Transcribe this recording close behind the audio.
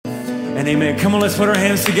and amen. Come on, let's put our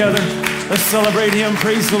hands together. Let's celebrate him.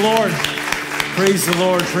 Praise the Lord. Praise the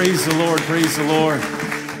Lord. Praise the Lord. Praise the Lord.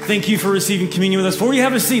 Thank you for receiving communion with us. Before you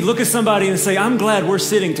have a seat, look at somebody and say, I'm glad we're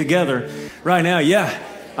sitting together right now. Yeah,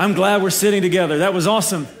 I'm glad we're sitting together. That was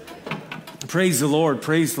awesome. Praise the Lord.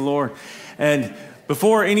 Praise the Lord. And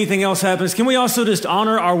before anything else happens, can we also just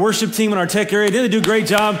honor our worship team in our tech area? Didn't they do a great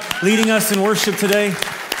job leading us in worship today?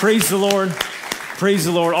 Praise the Lord. Praise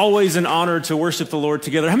the Lord. Always an honor to worship the Lord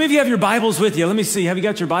together. How many of you have your Bibles with you? Let me see. Have you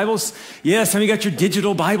got your Bibles? Yes. How many got your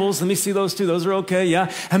digital Bibles? Let me see those too. Those are okay.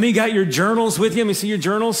 Yeah. How many got your journals with you? Let me see your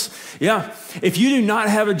journals. Yeah. If you do not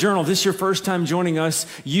have a journal, if this is your first time joining us,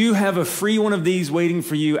 you have a free one of these waiting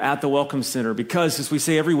for you at the Welcome Center, because as we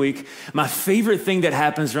say every week, my favorite thing that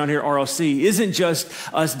happens around here at RLC isn't just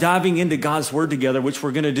us diving into God's Word together, which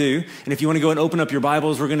we're going to do. And if you want to go and open up your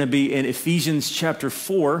Bibles, we're going to be in Ephesians chapter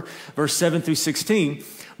 4, verse 7 through 16.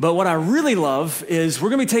 But what I really love is we're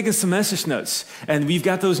going to be taking some message notes, and we've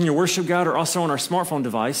got those in your worship guide or also on our smartphone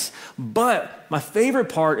device. But my favorite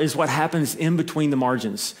part is what happens in between the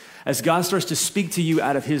margins. As God starts to speak to you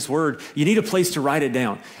out of his word, you need a place to write it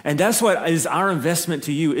down. And that's what is our investment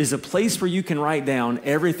to you, is a place where you can write down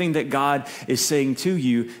everything that God is saying to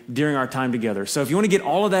you during our time together. So if you want to get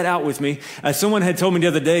all of that out with me, someone had told me the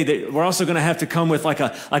other day that we're also going to have to come with like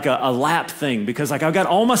a lap thing, because like I've got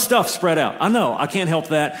all my stuff spread out. I know, I can't help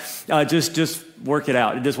that. Just work it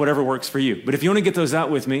out. It does whatever works for you. But if you want to get those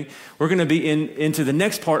out with me, we're going to be into the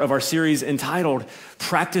next part of our series entitled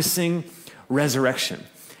Practicing Resurrection.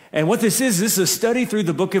 And what this is a study through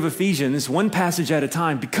the book of Ephesians, one passage at a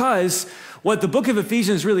time, because what the book of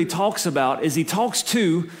Ephesians really talks about is he talks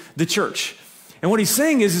to the church. And what he's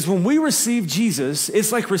saying is when we receive Jesus,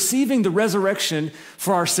 it's like receiving the resurrection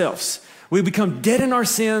for ourselves. We become dead in our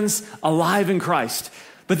sins, alive in Christ.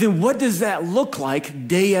 But then what does that look like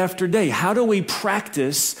day after day? How do we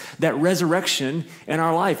practice that resurrection in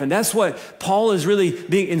our life? And that's what Paul is really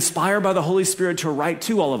being inspired by the Holy Spirit to write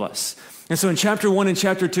to all of us. And so in chapter 1 and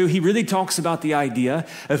chapter 2, he really talks about the idea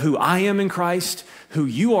of who I am in Christ, who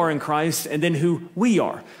you are in Christ, and then who we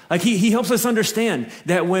are. Like he helps us understand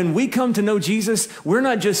that when we come to know Jesus, we're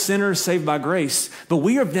not just sinners saved by grace, but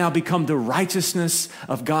we have now become the righteousness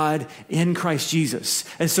of God in Christ Jesus.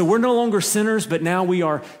 And so we're no longer sinners, but now we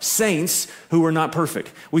are saints who are not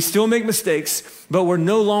perfect. We still make mistakes, but we're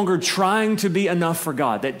no longer trying to be enough for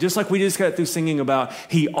God. That just like we just got through singing about,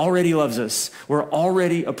 he already loves us. We're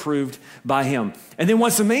already approved by him. And then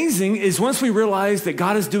what's amazing is once we realize that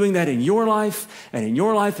God is doing that in your life and in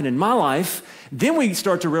your life and in my life, then we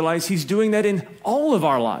start to realize he's doing that in all of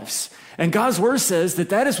our lives. And God's word says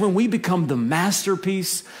that is when we become the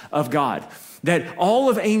masterpiece of God. That all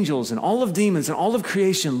of angels and all of demons and all of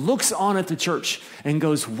creation looks on at the church and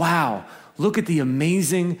goes, wow, look at the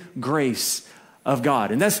amazing grace of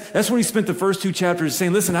God. And that's when he spent the first two chapters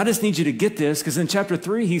saying, listen, I just need you to get this, because in chapter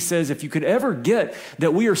 3, he says, if you could ever get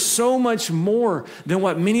that we are so much more than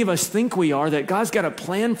what many of us think we are, that God's got a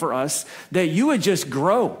plan for us, that you would just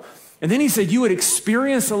grow. And then he said, you would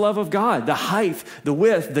experience the love of God, the height, the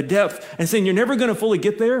width, the depth, and saying you're never going to fully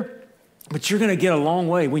get there, but you're going to get a long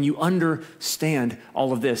way when you understand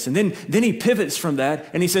all of this. And then he pivots from that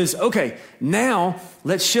and he says, okay, now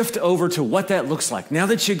let's shift over to what that looks like. Now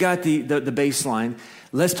that you got the baseline,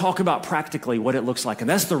 let's talk about practically what it looks like. And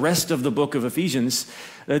that's the rest of the book of Ephesians,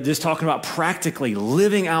 just talking about practically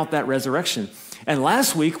living out that resurrection. And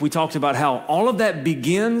last week we talked about how all of that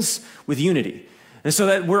begins with unity. And so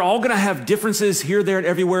that we're all going to have differences here, there, and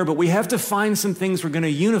everywhere, but we have to find some things we're going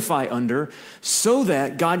to unify under so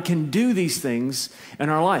that God can do these things in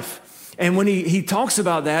our life. And when he talks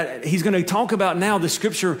about that, he's going to talk about now the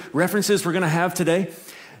scripture references we're going to have today.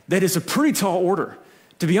 That is a pretty tall order.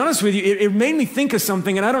 To be honest with you, it made me think of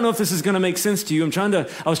something, and I don't know if this is going to make sense to you.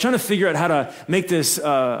 I was trying to figure out how to make this,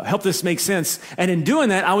 help this make sense. And in doing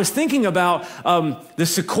that, I was thinking about the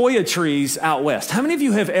sequoia trees out west. How many of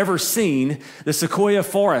you have ever seen the sequoia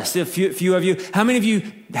forest? A few of you. How many of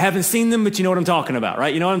you haven't seen them, but you know what I'm talking about,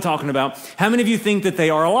 right? You know what I'm talking about. How many of you think that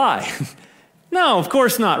they are a lie? No, of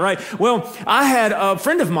course not, right? Well, I had a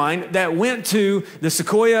friend of mine that went to the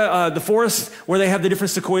sequoia, the forest where they have the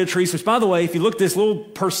different sequoia trees, which by the way, if you look at this little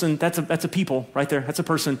person, that's a people right there. That's a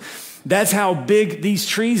person. That's how big these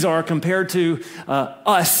trees are compared to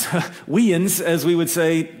us, weans, as we would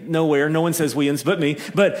say nowhere. No one says weans but me,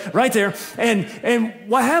 but right there. And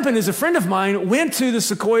what happened is a friend of mine went to the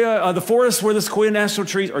sequoia, the forest where the sequoia national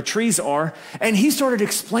trees are, and he started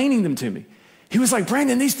explaining them to me. He was like,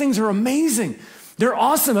 Brandon, these things are amazing. They're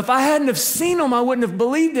awesome. If I hadn't have seen them, I wouldn't have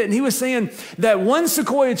believed it. And he was saying that one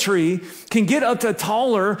sequoia tree can get up to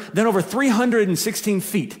taller than over 316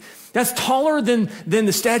 feet. That's taller than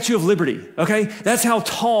the Statue of Liberty, okay? That's how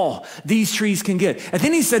tall these trees can get. And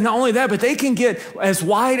then he said not only that, but they can get as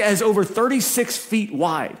wide as over 36 feet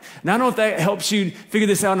wide. Now, I don't know if that helps you figure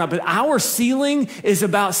this out or not, but our ceiling is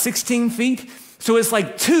about 16 feet. So it's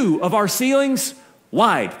like 2 of our ceilings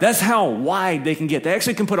wide. That's how wide they can get. They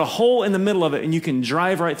actually can put a hole in the middle of it and you can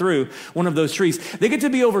drive right through one of those trees. They get to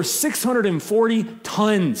be over 640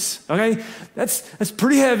 tons, okay? That's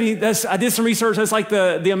pretty heavy. I did some research. That's like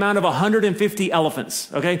the amount of 150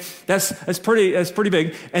 elephants, okay? That's pretty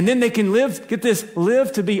big. And then they can live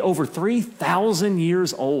to be over 3,000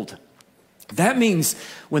 years old. That means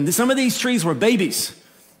when some of these trees were babies,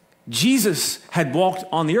 Jesus had walked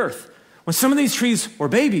on the earth. When some of these trees were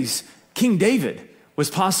babies, King David was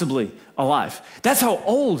possibly alive. That's how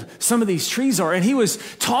old some of these trees are. And he was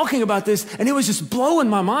talking about this, and it was just blowing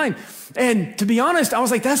my mind. And to be honest, I was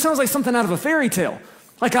like, that sounds like something out of a fairy tale.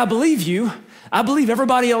 Like, I believe you. I believe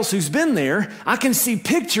everybody else who's been there. I can see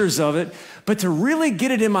pictures of it. But to really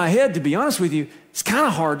get it in my head, to be honest with you, it's kind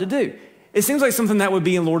of hard to do. It seems like something that would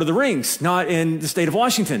be in Lord of the Rings, not in the state of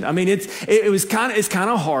Washington. I mean, it's kind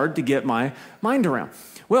of hard to get my mind around.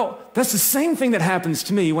 Well, that's the same thing that happens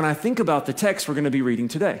to me when I think about the text we're going to be reading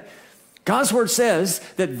today. God's word says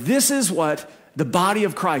that this is what the body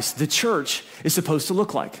of Christ, the church, is supposed to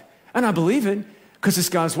look like. And I believe it because it's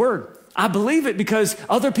God's word. I believe it because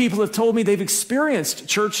other people have told me they've experienced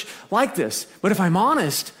church like this. But if I'm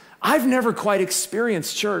honest, I've never quite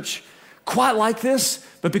experienced church quite like this,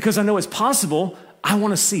 but because I know it's possible, I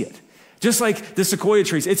want to see it. Just like the sequoia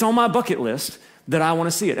trees, it's on my bucket list that I want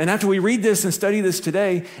to see it. And after we read this and study this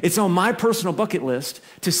today, it's on my personal bucket list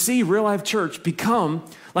to see Real Life Church become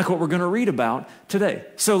like what we're going to read about today.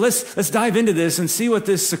 So let's dive into this and see what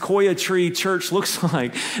this sequoia tree church looks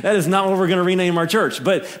like. That is not what we're going to rename our church,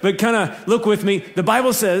 but kind of look with me. The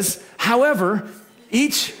Bible says, however,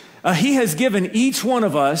 he has given each one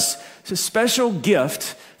of us a special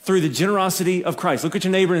gift through the generosity of Christ. Look at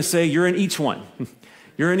your neighbor and say, you're in each one.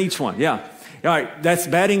 You're in each one. Yeah. All right, that's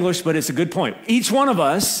bad English, but it's a good point. Each one of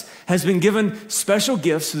us has been given special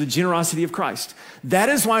gifts through the generosity of Christ. That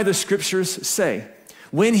is why the scriptures say,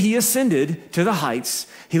 when he ascended to the heights,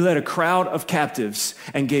 he led a crowd of captives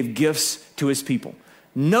and gave gifts to his people.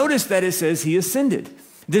 Notice that it says he ascended.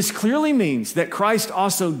 This clearly means that Christ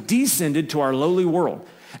also descended to our lowly world.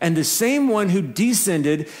 And the same one who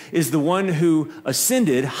descended is the one who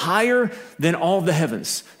ascended higher than all the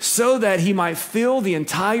heavens, so that he might fill the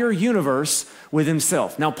entire universe with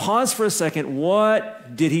himself. Now pause for a second.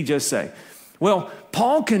 What did he just say? Well,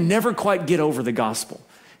 Paul can never quite get over the gospel.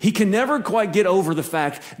 He can never quite get over the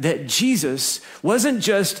fact that Jesus wasn't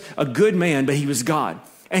just a good man, but he was God.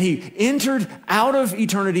 And he entered out of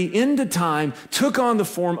eternity into time, took on the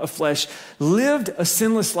form of flesh, lived a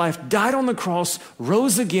sinless life, died on the cross,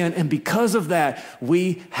 rose again, and because of that,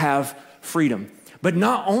 we have freedom. But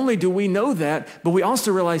not only do we know that, but we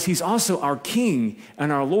also realize he's also our King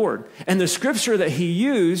and our Lord. And the scripture that he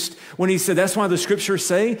used when he said, that's why the scriptures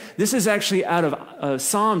say, this is actually out of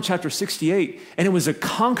Psalm chapter 68, and it was a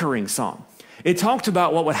conquering psalm. It talked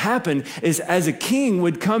about what would happen is as a king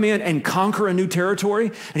would come in and conquer a new territory,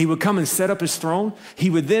 and he would come and set up his throne,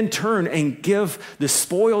 he would then turn and give the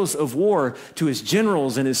spoils of war to his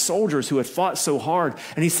generals and his soldiers who had fought so hard.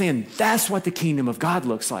 And he's saying, that's what the kingdom of God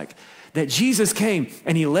looks like. That Jesus came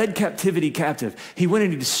and he led captivity captive. He went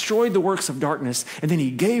and he destroyed the works of darkness, and then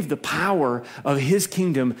he gave the power of his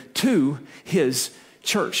kingdom to his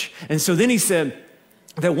church. And so then he said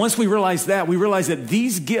that once we realize that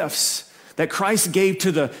these gifts that Christ gave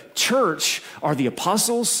to the church are the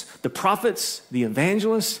apostles, the prophets, the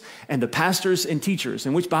evangelists, and the pastors and teachers.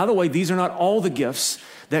 And which, by the way, these are not all the gifts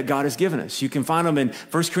that God has given us. You can find them in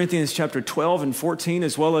 1 Corinthians chapter 12 and 14,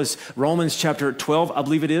 as well as Romans chapter 12, I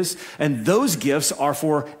believe it is. And those gifts are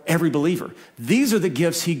for every believer. These are the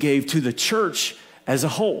gifts he gave to the church as a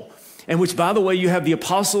whole. And which, by the way, you have the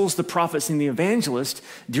apostles, the prophets, and the evangelists.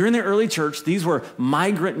 During the early church, these were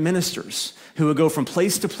migrant ministers who would go from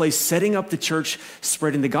place to place, setting up the church,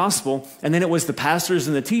 spreading the gospel. And then it was the pastors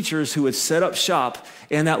and the teachers who would set up shop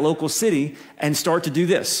in that local city and start to do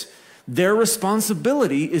this. Their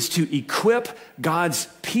responsibility is to equip God's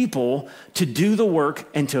people to do the work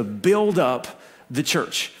and to build up the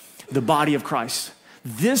church, the body of Christ.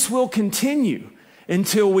 This will continue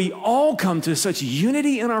until we all come to such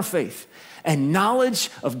unity in our faith and knowledge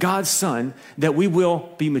of God's Son that we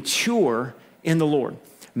will be mature in the Lord,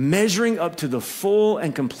 measuring up to the full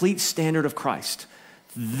and complete standard of Christ.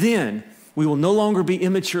 Then we will no longer be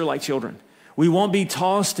immature like children. We won't be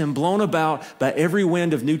tossed and blown about by every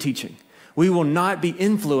wind of new teaching. We will not be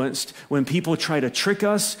influenced when people try to trick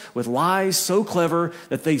us with lies so clever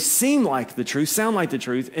that they seem like the truth, sound like the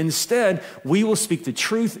truth. Instead, we will speak the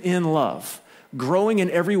truth in love, growing in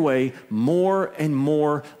every way more and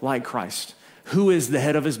more like Christ, who is the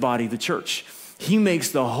head of his body, the church. He makes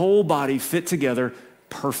the whole body fit together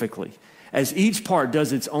perfectly. As each part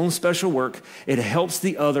does its own special work, it helps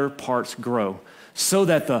the other parts grow so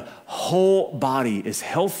that the whole body is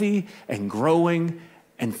healthy and growing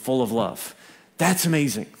and full of love. That's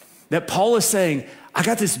amazing. That Paul is saying, I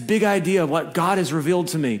got this big idea of what God has revealed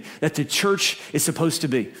to me, that the church is supposed to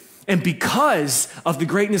be. And because of the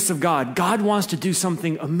greatness of God, God wants to do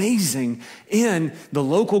something amazing in the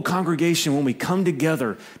local congregation when we come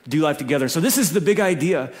together to do life together. So this is the big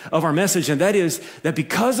idea of our message, and that is that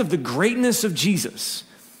because of the greatness of Jesus,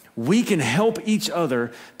 we can help each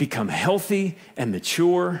other become healthy and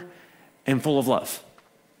mature and full of love.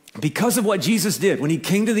 Because of what Jesus did when he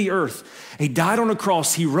came to the earth, he died on a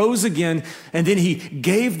cross, he rose again, and then he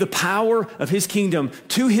gave the power of his kingdom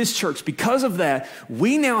to his church. Because of that,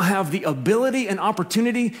 we now have the ability and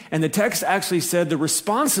opportunity, and the text actually said the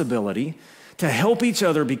responsibility to help each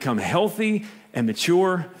other become healthy and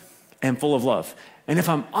mature and full of love. And if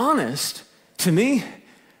I'm honest, to me,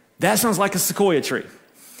 that sounds like a sequoia tree.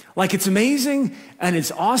 Like it's amazing and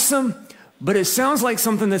it's awesome, but it sounds like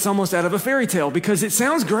something that's almost out of a fairy tale because it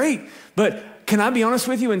sounds great. But can I be honest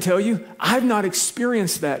with you and tell you, I've not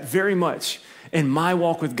experienced that very much in my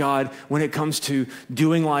walk with God when it comes to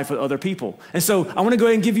doing life with other people. And so I want to go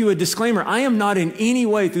ahead and give you a disclaimer. I am not in any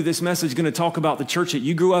way through this message going to talk about the church that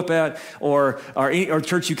you grew up at or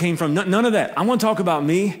church you came from. None of that. I want to talk about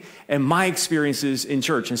me and my experiences in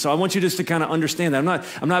church. And so I want you just to kind of understand that.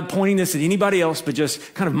 I'm not pointing this at anybody else, but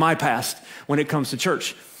just kind of my past when it comes to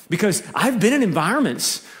church. Because I've been in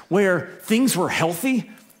environments where things were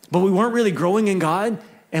healthy, but we weren't really growing in God,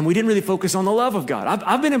 and we didn't really focus on the love of God.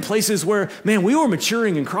 I've been in places where, man, we were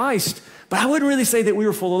maturing in Christ, but I wouldn't really say that we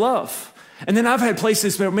were full of love. And then I've had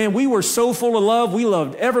places where, man, we were so full of love, we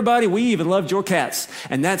loved everybody, we even loved your cats.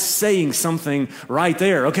 And that's saying something right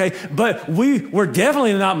there, okay? But we were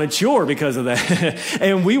definitely not mature because of that,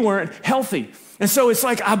 and we weren't healthy. And so it's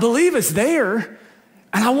like, I believe it's there,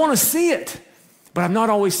 and I want to see it. But I've not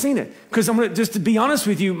always seen it. Because I'm going to, just to be honest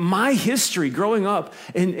with you, my history growing up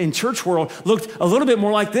in church world looked a little bit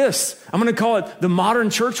more like this. I'm going to call it the modern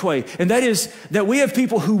church way. And that is that we have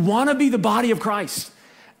people who want to be the body of Christ.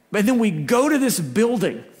 But then we go to this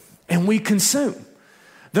building and we consume.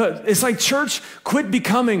 It's like church quit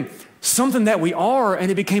becoming something that we are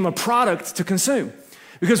and it became a product to consume.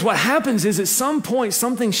 Because what happens is at some point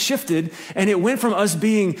something shifted and it went from us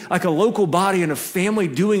being like a local body and a family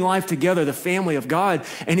doing life together, the family of God,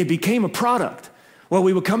 and it became a product. Well,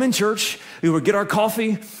 we would come in church, we would get our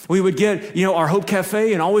coffee, we would get, our Hope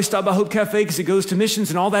Cafe and always stop by Hope Cafe because it goes to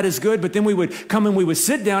missions and all that is good. But then we would come and we would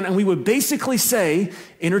sit down and we would basically say,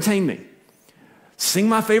 entertain me. Sing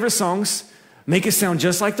my favorite songs, make it sound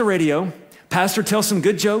just like the radio. Pastor tells some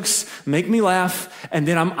good jokes, make me laugh, and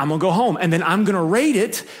then I'm gonna go home. And then I'm gonna rate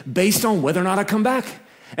it based on whether or not I come back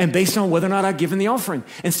and based on whether or not I've given the offering.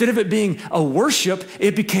 Instead of it being a worship,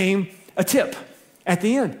 it became a tip at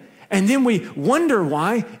the end. And then we wonder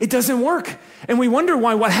why it doesn't work. And we wonder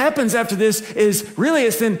why what happens after this is really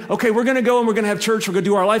it's then, okay, we're gonna go and we're gonna have church, we're gonna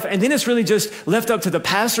do our life. And then it's really just left up to the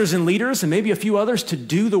pastors and leaders and maybe a few others to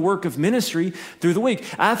do the work of ministry through the week.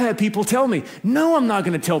 I've had people tell me, no, I'm not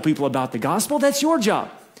gonna tell people about the gospel. That's your job.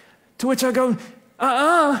 To which I go,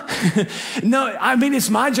 No, I mean,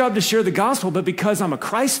 it's my job to share the gospel, but because I'm a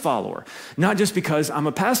Christ follower, not just because I'm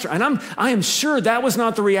a pastor. And I am sure that was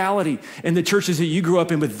not the reality in the churches that you grew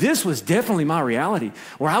up in, but this was definitely my reality,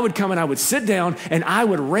 where I would come and I would sit down and I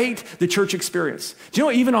would rate the church experience. Do you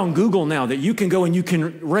know, even on Google now, that you can go and you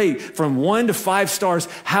can rate from 1 to 5 stars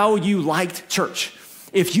how you liked church.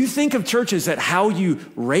 If you think of church as that how you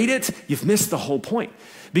rate it, you've missed the whole point.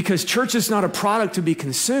 Because church is not a product to be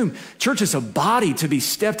consumed. Church is a body to be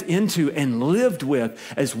stepped into and lived with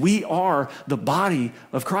as we are the body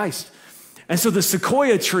of Christ. And so the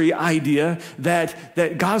sequoia tree idea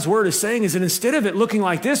that God's word is saying is that instead of it looking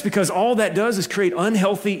like this, because all that does is create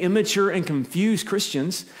unhealthy, immature, and confused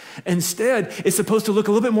Christians, instead it's supposed to look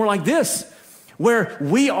a little bit more like this, where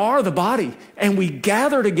we are the body and we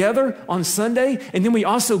gather together on Sunday, and then we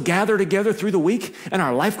also gather together through the week in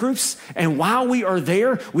our life groups. And while we are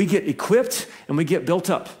there, we get equipped and we get built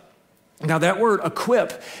up. Now that word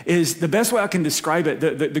equip is the best way I can describe it.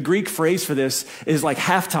 The Greek phrase for this is like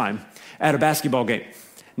halftime at a basketball game.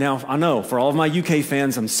 Now, I know for all of my UK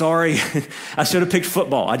fans, I'm sorry. I should have picked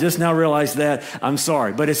football. I just now realized that. I'm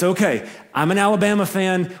sorry, but it's okay. I'm an Alabama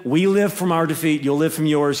fan. We live from our defeat. You'll live from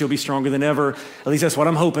yours. You'll be stronger than ever. At least that's what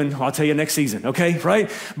I'm hoping. I'll tell you next season, okay?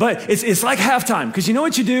 Right? But it's like halftime, because you know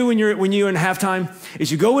what you do when you're in halftime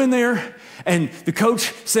is you go in there and the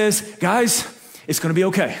coach says, guys, it's going to be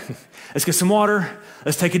okay. Let's get some water.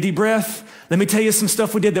 Let's take a deep breath. Let me tell you some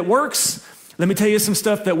stuff we did that works. Let me tell you some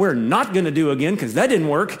stuff that we're not going to do again because that didn't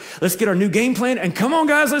work. Let's get our new game plan and come on,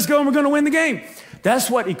 guys, let's go and we're going to win the game.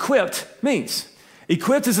 That's what equipped means.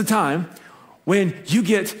 Equipped is a time when you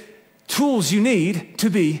get tools you need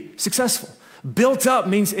to be successful. Built up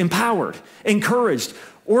means empowered, encouraged,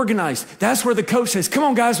 organized. That's where the coach says, come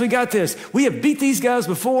on, guys, we got this. We have beat these guys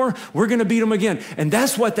before. We're going to beat them again. And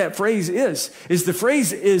that's what that phrase is the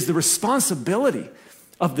phrase is the responsibility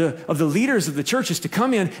of the leaders of the church is to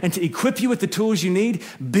come in and to equip you with the tools you need,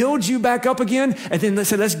 build you back up again, and then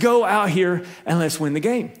let's go out here and let's win the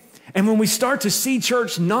game. And when we start to see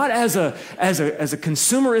church not as a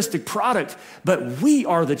consumeristic product, but we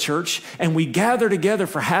are the church, and we gather together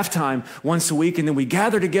for halftime once a week, and then we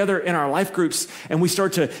gather together in our life groups, and we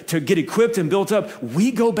start to get equipped and built up,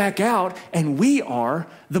 we go back out, and we are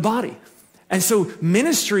the body. And so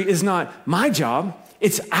ministry is not my job,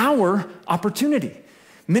 it's our opportunity.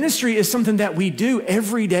 Ministry is something that we do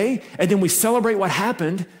every day, and then we celebrate what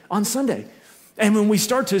happened on Sunday. And when we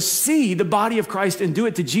start to see the body of Christ and do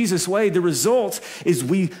it the Jesus way, the result is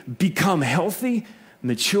we become healthy,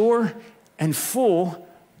 mature, and full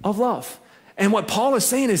of love. And what Paul is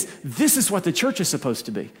saying is this is what the church is supposed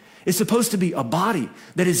to be. It's supposed to be a body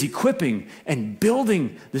that is equipping and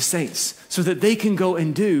building the saints so that they can go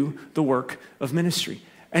and do the work of ministry.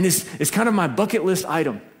 And it's kind of my bucket list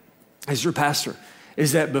item as your pastor,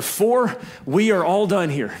 is that before we are all done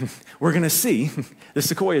here, we're going to see the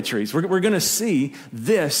sequoia trees. We're going to see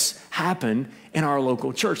this happen in our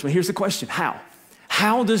local church. But here's the question, how?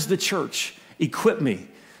 How does the church equip me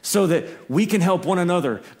so that we can help one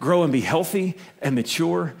another grow and be healthy and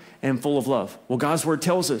mature and full of love? Well, God's word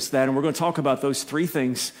tells us that, and we're going to talk about those three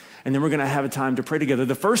things, and then we're going to have a time to pray together.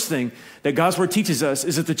 The first thing that God's word teaches us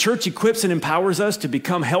is that the church equips and empowers us to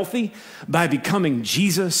become healthy by becoming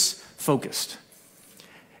Jesus-focused.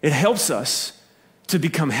 It helps us to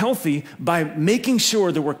become healthy by making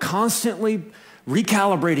sure that we're constantly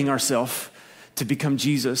recalibrating ourselves to become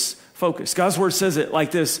Jesus-focused. God's word says it like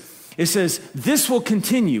this. It says, this will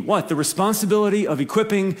continue. What? The responsibility of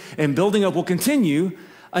equipping and building up will continue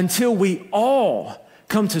until we all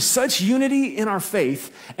come to such unity in our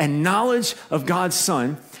faith and knowledge of God's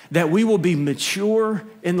Son that we will be mature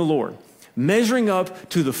in the Lord, measuring up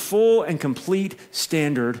to the full and complete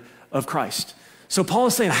standard of Christ. So Paul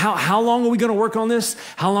is saying, how long are we going to work on this?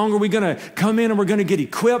 How long are we going to come in and we're going to get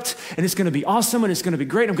equipped and it's going to be awesome and it's going to be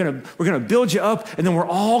great. We're going to build you up and then we're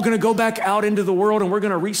all going to go back out into the world and we're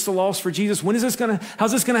going to reach the lost for Jesus. How's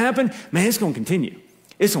this going to happen? Man, it's going to continue.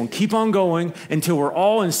 It's going to keep on going until we're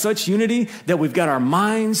all in such unity that we've got our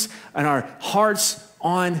minds and our hearts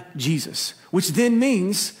on Jesus, which then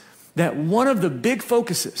means that one of the big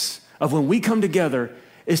focuses of when we come together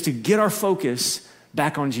is to get our focus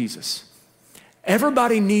back on Jesus.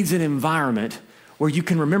 Everybody needs an environment where you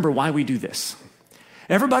can remember why we do this.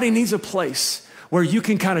 Everybody needs a place where you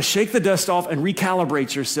can kind of shake the dust off and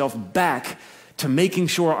recalibrate yourself back to making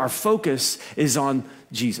sure our focus is on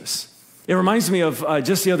Jesus. It reminds me of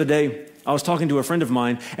just the other day, I was talking to a friend of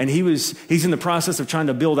mine, and he's in the process of trying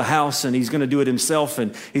to build a house, and he's going to do it himself,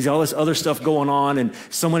 and he's got all this other stuff going on, and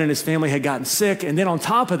someone in his family had gotten sick, and then on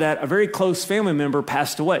top of that, a very close family member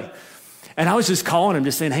passed away. And I was just calling him,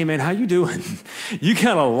 just saying, hey, man, how you doing? You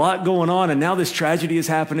got a lot going on, and now this tragedy is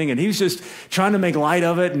happening. And he was just trying to make light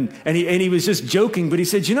of it, and he was just joking. But he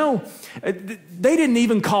said, they didn't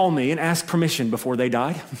even call me and ask permission before they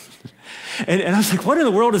died. And I was like, what in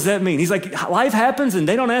the world does that mean? He's like, life happens, and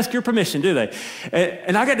they don't ask your permission, do they?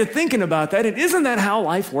 And I got to thinking about that, and isn't that how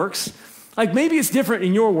life works? Like, maybe it's different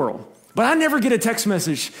in your world. But I never get a text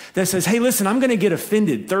message that says, hey, listen, I'm going to get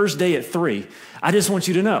offended Thursday at 3. I just want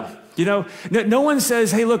you to know. No one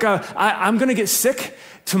says, hey, look, I'm going to get sick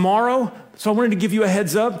tomorrow, so I wanted to give you a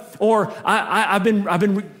heads up. Or I've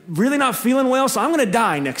been really not feeling well, so I'm going to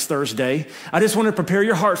die next Thursday. I just want to prepare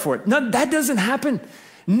your heart for it. No, that doesn't happen.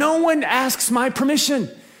 No one asks my permission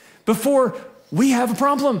before we have a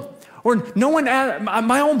problem. Or no one,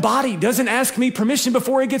 my own body doesn't ask me permission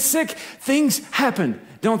before it gets sick. Things happen,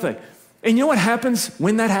 don't they? And you know what happens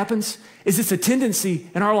when that happens? Is it's a tendency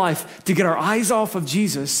in our life to get our eyes off of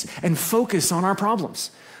Jesus and focus on our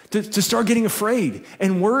problems, to start getting afraid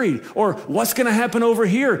and worried, or what's going to happen over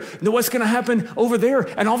here, what's going to happen over there.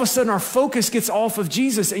 And all of a sudden our focus gets off of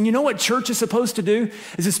Jesus. And you know what church is supposed to do?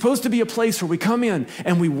 Is it's supposed to be a place where we come in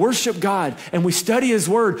and we worship God and we study his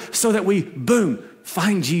word so that we, boom,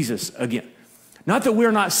 find Jesus again. Not that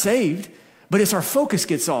we're not saved, but it's our focus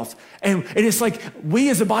gets off. And it's like we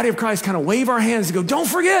as the body of Christ kind of wave our hands and go, don't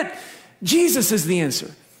forget, Jesus is the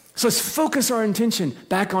answer. So let's focus our intention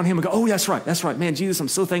back on him and go, oh, that's right. Man, Jesus, I'm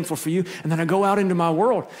so thankful for you. And then I go out into my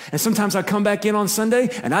world. And sometimes I come back in on Sunday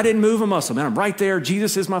and I didn't move a muscle. Man, I'm right there.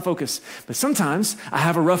 Jesus is my focus. But sometimes I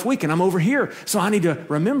have a rough week and I'm over here. So I need to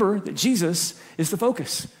remember that Jesus is the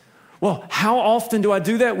focus. Well, how often do I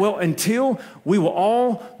do that? Well, until we will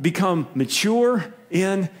all become mature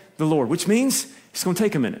in the Lord, which means it's going to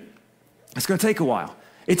take a minute. It's going to take a while.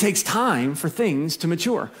 It takes time for things to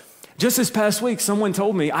mature. Just this past week, someone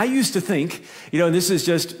told me, I used to think, and this is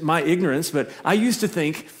just my ignorance, but I used to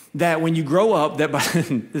think that when you grow up,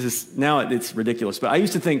 now it's ridiculous, but I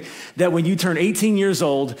used to think that when you turn 18 years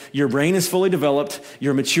old, your brain is fully developed,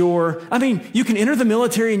 you're mature. I mean, you can enter the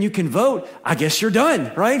military and you can vote. I guess you're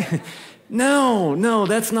done, right? No,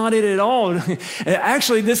 that's not it at all.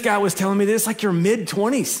 Actually, this guy was telling me this, like your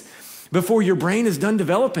mid-20s before your brain is done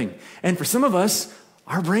developing. And for some of us,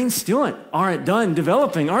 our brains still aren't done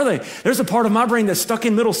developing, are they? There's a part of my brain that's stuck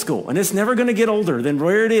in middle school, and it's never going to get older than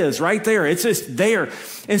where it is, right there. It's just there.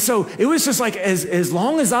 And so it was just like as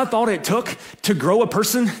long as I thought it took to grow a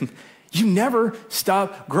person, you never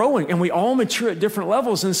stop growing, and we all mature at different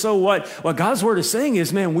levels. And so what God's word is saying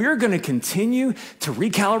is, man, we're going to continue to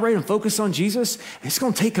recalibrate and focus on Jesus. And it's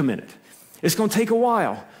going to take a minute. It's going to take a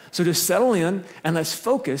while. So just settle in and let's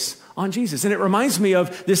focus on Jesus. And it reminds me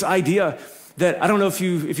of this idea that I don't know if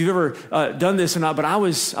you've ever done this or not, but I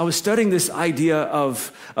was studying this idea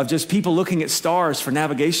of just people looking at stars for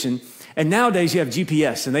navigation. And nowadays you have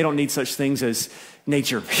GPS, and they don't need such things as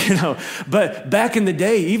nature, But back in the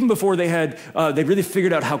day, even before they really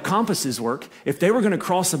figured out how compasses work, if they were going to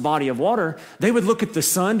cross a body of water, they would look at the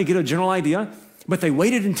sun to get a general idea, but they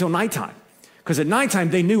waited until nighttime. Because at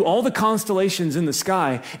nighttime, they knew all the constellations in the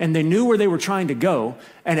sky, and they knew where they were trying to go.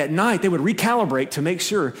 And at night, they would recalibrate to make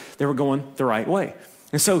sure they were going the right way.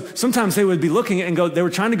 And so sometimes they would be looking and they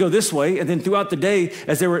were trying to go this way. And then throughout the day,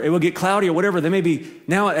 as it would get cloudy or whatever, they may be,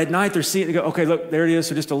 now at night, they're seeing, they go, okay, look, there it is.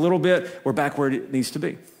 So just a little bit, we're back where it needs to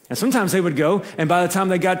be. And sometimes they would go, and by the time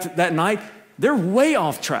they got to that night, they're way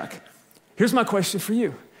off track. Here's my question for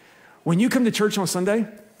you. When you come to church on Sunday,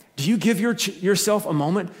 do you give yourself a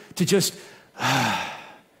moment to just,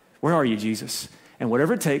 where are you, Jesus? And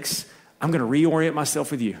whatever it takes, I'm going to reorient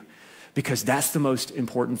myself with you, because that's the most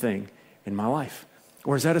important thing in my life.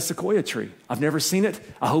 Or is that a sequoia tree? I've never seen it.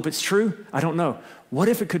 I hope it's true. I don't know. What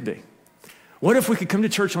if it could be? What if we could come to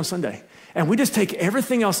church on Sunday and we just take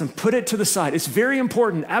everything else and put it to the side? It's very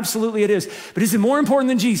important. Absolutely it is. But is it more important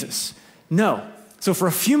than Jesus? No. So for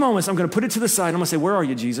a few moments, I'm going to put it to the side. I'm going to say, where are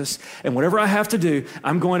you, Jesus? And whatever I have to do,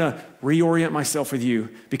 I'm going to reorient myself with you,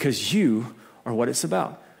 because you are what it's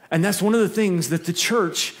about. And that's one of the things that the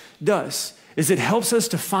church does, is it helps us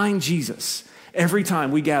to find Jesus every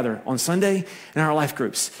time we gather on Sunday in our life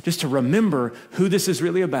groups, just to remember who this is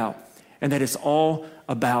really about, and that it's all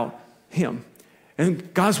about him.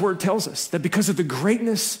 And God's word tells us that because of the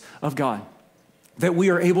greatness of God, that we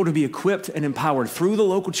are able to be equipped and empowered through the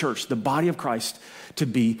local church, the body of Christ, to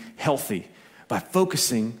be healthy by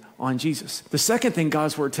focusing on Jesus. The second thing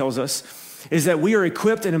God's word tells us is that we are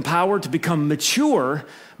equipped and empowered to become mature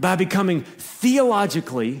by becoming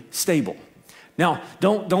theologically stable. Now,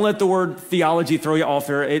 don't let the word theology throw you off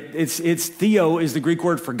there. It's theo is the Greek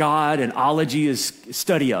word for God, and ology is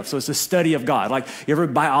study of. So it's a study of God. Like, you ever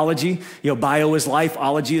biology? Bio is life,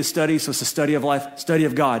 ology is study. So it's a study of life, study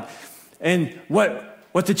of God. And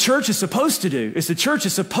what the church is supposed to do is the church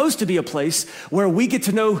is supposed to be a place where we get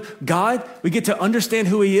to know God, we get to understand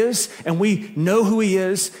who he is, and we know who he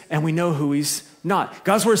is, and we know who he's not.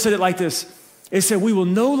 God's word said it like this. It said, we will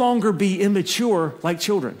no longer be immature like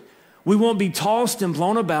children. We won't be tossed and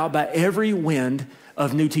blown about by every wind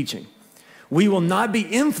of new teaching. We will not be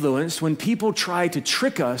influenced when people try to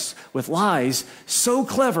trick us with lies so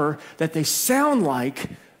clever that they sound like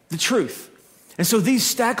the truth. And so these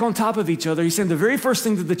stack on top of each other. He's saying the very first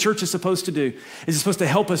thing that the church is supposed to do is it's supposed to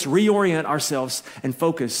help us reorient ourselves and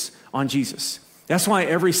focus on Jesus. That's why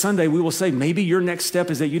every Sunday we will say, maybe your next step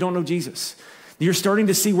is that you don't know Jesus. You're starting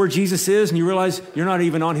to see where Jesus is, and you realize you're not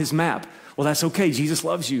even on his map. Well, that's okay. Jesus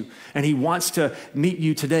loves you, and he wants to meet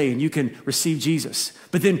you today, and you can receive Jesus.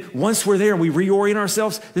 But then once we're there and we reorient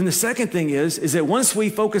ourselves, then the second thing is that once we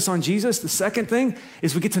focus on Jesus, the second thing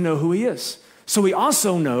is we get to know who he is. So we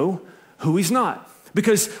also know who he's not.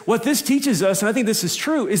 Because what this teaches us, and I think this is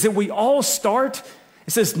true, is that we all start,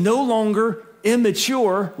 it says, no longer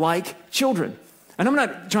immature like children. And I'm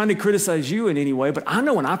not trying to criticize you in any way, but I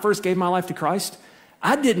know when I first gave my life to Christ,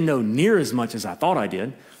 I didn't know near as much as I thought I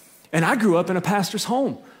did. And I grew up in a pastor's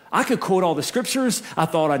home. I could quote all the scriptures. I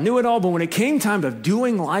thought I knew it all. But when it came time of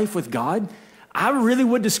doing life with God, I really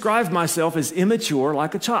would describe myself as immature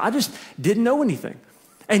like a child. I just didn't know anything.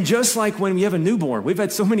 And just like when you have a newborn, we've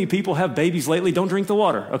had so many people have babies lately, don't drink the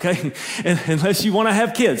water, okay? Unless you want to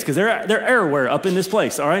have kids, because they're everywhere up in this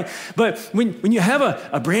place, all right? But when you have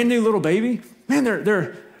a brand new little baby, man,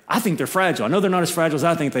 I think they're fragile. I know they're not as fragile as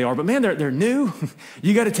I think they are, but man, they're new.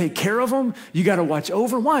 You got to take care of them. You got to watch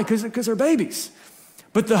over them. Why? Because they're babies.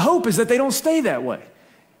 But the hope is that they don't stay that way.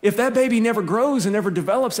 If that baby never grows and never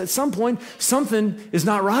develops, at some point, something is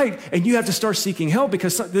not right, and you have to start seeking help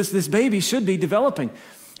because this baby should be developing.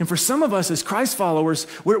 And for some of us as Christ followers,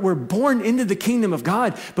 we're born into the kingdom of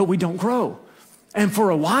God, but we don't grow. And for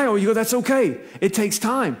a while, you go, that's okay. It takes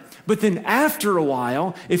time. But then after a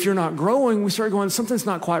while, if you're not growing, we start going, something's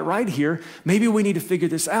not quite right here. Maybe we need to figure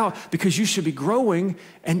this out because you should be growing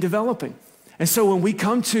and developing. And so when we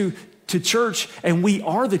come to church, and we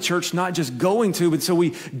are the church, not just going to, but so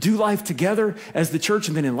we do life together as the church,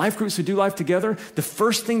 and then in life groups we do life together, the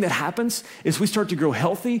first thing that happens is we start to grow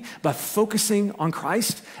healthy by focusing on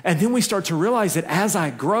Christ, and then we start to realize that as I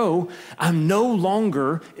grow, I'm no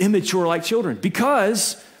longer immature like children,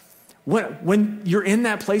 because when you're in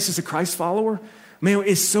that place as a Christ follower, man,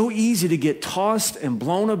 it's so easy to get tossed and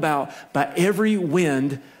blown about by every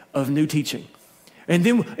wind of new teaching. And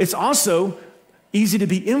then it's also easy to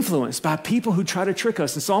be influenced by people who try to trick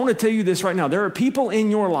us. And so I want to tell you this right now. There are people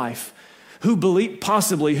in your life who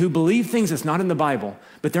believe things that's not in the Bible,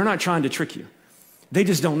 but they're not trying to trick you. They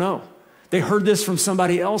just don't know. They heard this from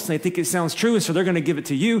somebody else and they think it sounds true, and so they're going to give it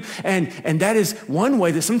to you. And that is one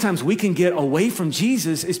way that sometimes we can get away from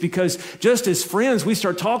Jesus, is because just as friends, we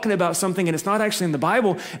start talking about something and it's not actually in the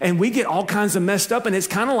Bible, and we get all kinds of messed up, and it's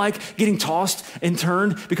kind of like getting tossed and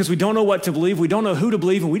turned because we don't know what to believe, we don't know who to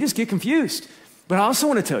believe, and we just get confused. But I also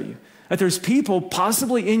want to tell you that there's people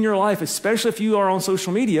possibly in your life, especially if you are on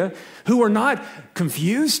social media, who are not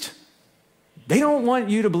confused. They don't want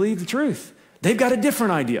you to believe the truth. They've got a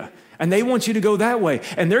different idea, and they want you to go that way.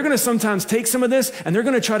 And they're going to sometimes take some of this, and they're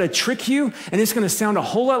going to try to trick you, and it's going to sound a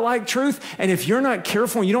whole lot like truth. And if you're not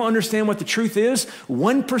careful and you don't understand what the truth is,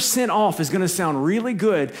 1% off is going to sound really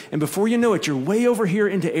good. And before you know it, you're way over here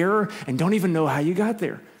into error and don't even know how you got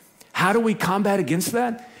there. How do we combat against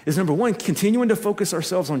that? Is number one, continuing to focus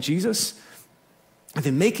ourselves on Jesus, and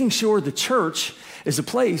then making sure the church is a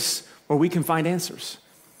place where we can find answers.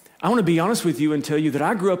 I want to be honest with you and tell you that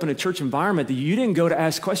I grew up in a church environment that you didn't go to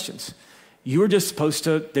ask questions. You were just supposed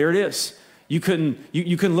to, there it is. You couldn't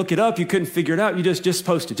look it up, you couldn't figure it out, you just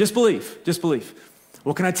supposed to. Just believe.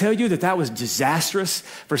 Well, can I tell you that was disastrous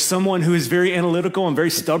for someone who is very analytical and very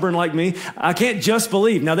stubborn like me? I can't just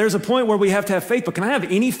believe. Now, there's a point where we have to have faith, but can I have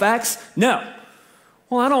any facts? No.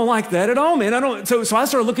 Well, I don't like that at all, man. So I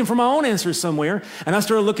started looking for my own answers somewhere, and I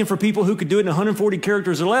started looking for people who could do it in 140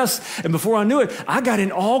 characters or less, and before I knew it, I got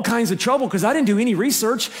in all kinds of trouble because I didn't do any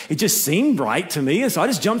research. It just seemed right to me, and so I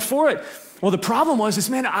just jumped for it. Well, the problem was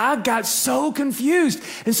man, I got so confused.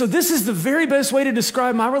 And so this is the very best way to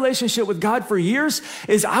describe my relationship with God for years,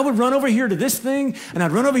 is I would run over here to this thing, and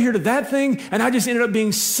I'd run over here to that thing, and I just ended up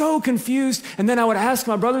being so confused. And then I would ask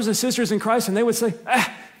my brothers and sisters in Christ, and they would say,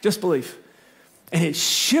 just believe. And it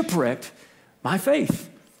shipwrecked my faith.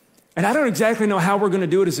 And I don't exactly know how we're going to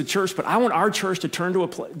do it as a church, but I want our church to turn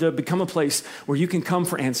to become a place where you can come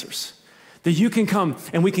for answers. That you can come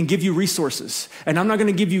and we can give you resources. And I'm not going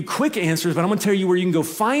to give you quick answers, but I'm going to tell you where you can go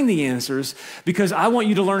find the answers, because I want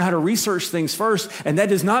you to learn how to research things first. And that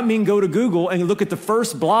does not mean go to Google and look at the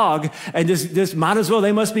first blog and just might as well,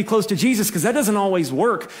 they must be close to Jesus, because that doesn't always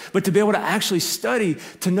work. But to be able to actually study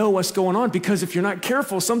to know what's going on, because if you're not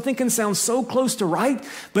careful, something can sound so close to right,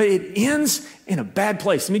 but it ends in a bad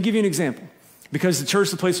place. Let me give you an example, because the church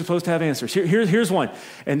is the place we're supposed to have answers. Here's one,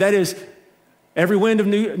 and that is every wind of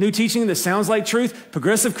new teaching that sounds like truth,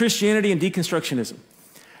 progressive Christianity, and deconstructionism.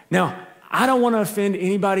 Now, I don't want to offend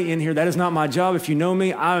anybody in here. That is not my job. If you know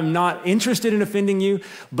me, I'm not interested in offending you.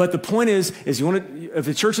 But the point is if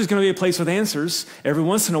the church is going to be a place with answers, every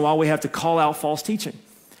once in a while we have to call out false teaching.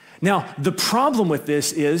 Now, the problem with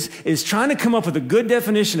this is trying to come up with a good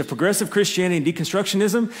definition of progressive Christianity and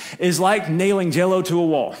deconstructionism is like nailing Jell-O to a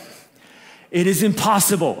wall. It is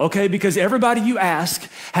impossible, okay? Because everybody you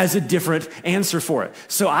ask has a different answer for it.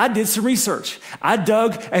 So I did some research. I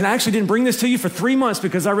dug, and I actually didn't bring this to you for 3 months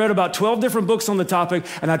because I read about 12 different books on the topic,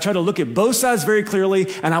 and I tried to look at both sides very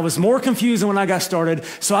clearly, and I was more confused than when I got started.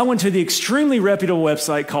 So I went to the extremely reputable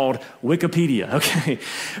website called Wikipedia, okay?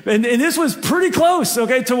 And this was pretty close,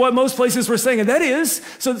 okay, to what most places were saying. And that is,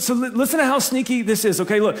 so listen to how sneaky this is,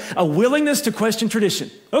 okay? Look, a willingness to question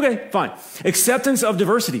tradition. Okay, fine. Acceptance of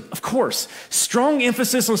diversity, of course. Strong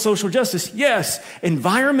emphasis on social justice, yes.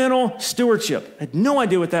 Environmental stewardship. I had no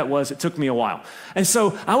idea what that was. It took me a while. And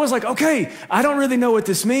so I was like, okay, I don't really know what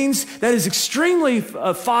this means. That is extremely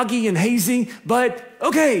foggy and hazy, but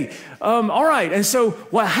okay, all right. And so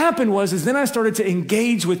what happened is then I started to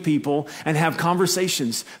engage with people and have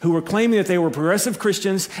conversations who were claiming that they were progressive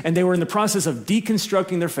Christians and they were in the process of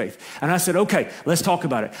deconstructing their faith. And I said, okay, let's talk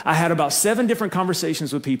about it. I had about 7 different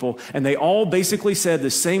conversations with people, and they all basically said the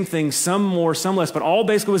same thing, some more, some less, but all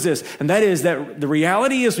basically was this, and that is that the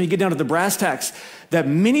reality is when you get down to the brass tacks, that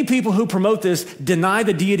many people who promote this deny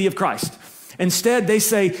the deity of Christ. Instead, they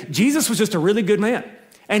say Jesus was just a really good man.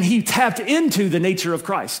 And he tapped into the nature of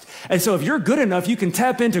Christ. And so if you're good enough, you can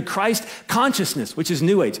tap into Christ consciousness, which is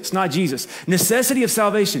New Age. It's not Jesus. Necessity of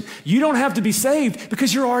salvation. You don't have to be saved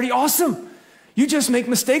because you're already awesome. You just make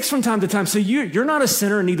mistakes from time to time. So you're not a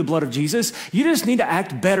sinner and need the blood of Jesus. You just need to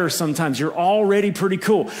act better sometimes. You're already pretty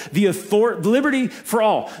cool. The liberty for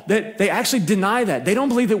all, that they actually deny that. They don't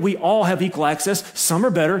believe that we all have equal access. Some are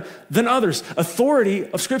better than others. Authority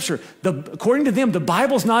of Scripture. According to them, the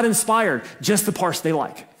Bible's not inspired, just the parts they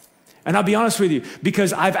like. And I'll be honest with you,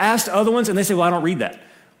 because I've asked other ones and they say, well, I don't read that.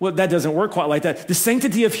 Well, that doesn't work quite like that. The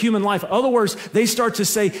sanctity of human life. In other words, they start to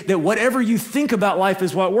say that whatever you think about life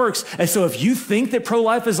is what works. And so if you think that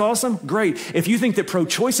pro-life is awesome, great. If you think that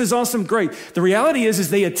pro-choice is awesome, great. The reality is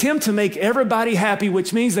they attempt to make everybody happy,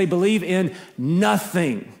 which means they believe in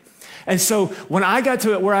nothing. And so when I got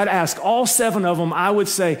to it where I'd ask all 7 of them, I would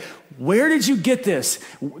say, where did you get this?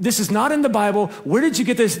 This is not in the Bible. Where did you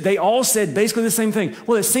get this? They all said basically the same thing.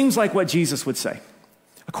 Well, it seems like what Jesus would say.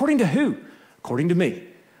 According to who? According to me.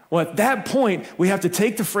 Well, at that point, we have to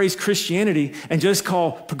take the phrase Christianity and just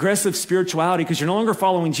call progressive spirituality, because you're no longer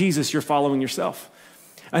following Jesus, you're following yourself.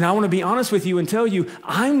 And I want to be honest with you and tell you,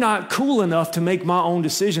 I'm not cool enough to make my own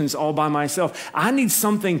decisions all by myself. I need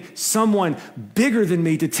someone bigger than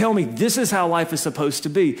me to tell me this is how life is supposed to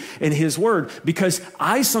be in His Word, because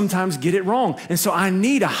I sometimes get it wrong. And so I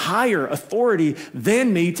need a higher authority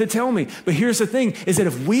than me to tell me. But here's the thing, is that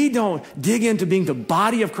if we don't dig into being the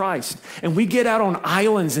body of Christ and we get out on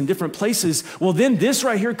islands in different places, well, then this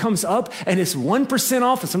right here comes up and it's 1%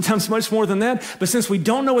 off, and sometimes much more than that. But since we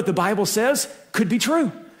don't know what the Bible says, could be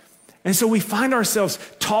true. And so we find ourselves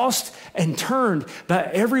tossed and turned by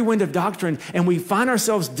every wind of doctrine, and we find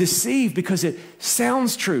ourselves deceived because it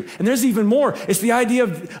sounds true. And there's even more. It's the idea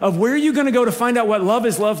of where are you going to go to find out what love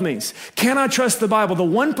is love means? Can I trust the Bible? The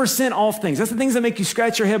 1% off things. That's the things that make you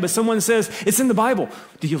scratch your head, but someone says it's in the Bible.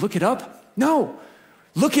 Do you look it up? No.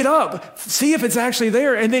 Look it up. See if it's actually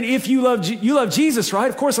there. And then if you love Jesus, right?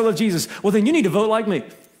 Of course I love Jesus. Well, then you need to vote like me.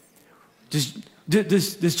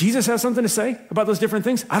 Does Jesus have something to say about those different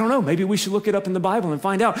things? I don't know. Maybe we should look it up in the Bible and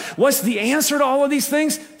find out. What's the answer to all of these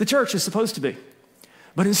things? The church is supposed to be.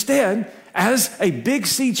 But instead, as a Big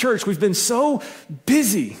C church, we've been so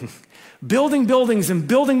busy building buildings and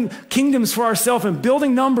building kingdoms for ourselves and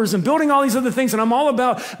building numbers and building all these other things. And I'm all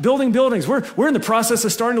about building buildings. We're in the process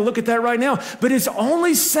of starting to look at that right now. But it's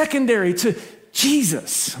only secondary to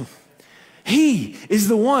Jesus. He is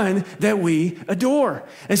the one that we adore.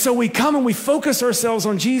 And so we come and we focus ourselves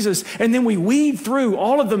on Jesus, and then we weed through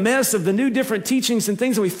all of the mess of the new different teachings and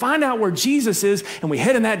things, and we find out where Jesus is, and we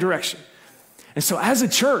head in that direction. And so as a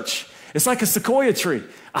church, it's like a sequoia tree.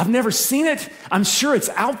 I've never seen it. I'm sure it's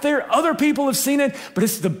out there. Other people have seen it, but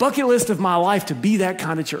it's the bucket list of my life to be that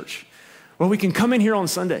kind of church, where we can come in here on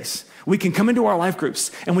Sundays. We can come into our life groups,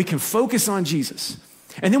 and we can focus on Jesus.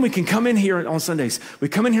 And then we can come in here on Sundays. We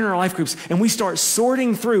come in here in our life groups and we start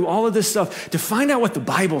sorting through all of this stuff to find out what the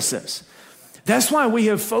Bible says. That's why we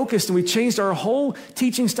have focused and we changed our whole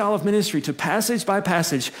teaching style of ministry to passage by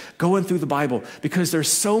passage going through the Bible, because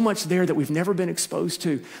there's so much there that we've never been exposed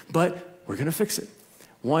to, but we're going to fix it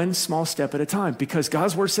one small step at a time, because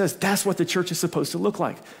God's Word says that's what the church is supposed to look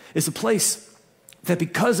like. It's a place that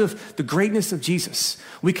because of the greatness of Jesus,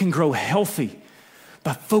 we can grow healthy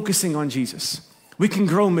by focusing on Jesus. We can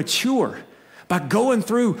grow mature by going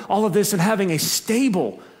through all of this and having a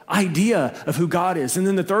stable idea of who God is. And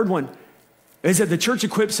then the third one is that the church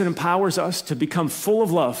equips and empowers us to become full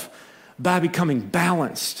of love by becoming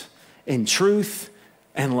balanced in truth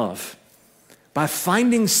and love. by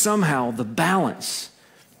finding somehow the balance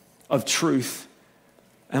of truth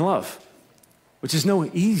and love, which is no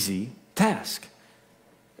easy task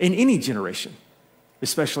in any generation,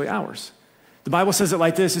 especially ours. The Bible says it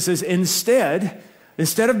like this. It says,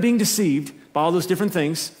 instead of being deceived by all those different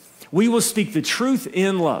things, we will speak the truth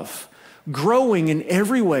in love, growing in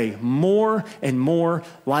every way more and more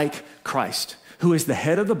like Christ, who is the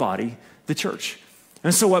head of the body, the church.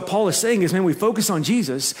 And so what Paul is saying is, man, we focus on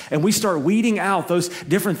Jesus and we start weeding out those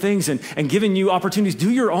different things and giving you opportunities. Do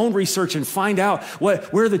your own research and find out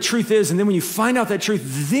where the truth is. And then when you find out that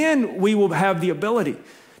truth, then we will have the ability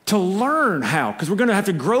to learn how, because we're going to have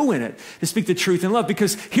to grow in it to speak the truth in love.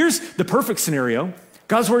 Because here's the perfect scenario.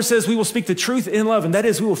 God's word says we will speak the truth in love, and that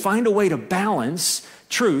is we will find a way to balance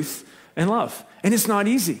truth and love. And it's not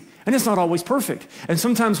easy. And it's not always perfect. And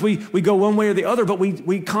sometimes we go one way or the other, but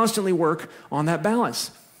we constantly work on that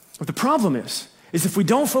balance. But the problem is if we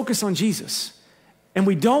don't focus on Jesus and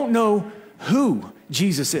we don't know who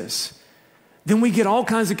Jesus is, then we get all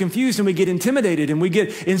kinds of confused and we get intimidated and we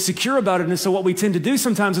get insecure about it. And so what we tend to do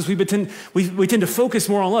sometimes is we tend to focus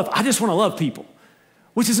more on love. I just want to love people,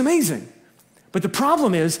 which is amazing. But the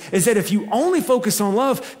problem is that if you only focus on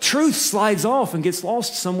love, truth slides off and gets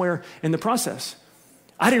lost somewhere in the process.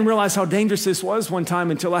 I didn't realize how dangerous this was one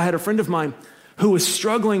time until I had a friend of mine who was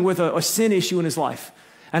struggling with a sin issue in his life.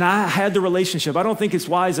 And I had the relationship. I don't think it's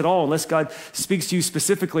wise at all, unless God speaks to you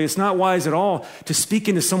specifically. It's not wise at all to speak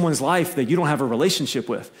into someone's life that you don't have a relationship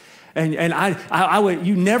with. And I would,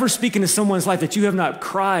 you never speak into someone's life that you have not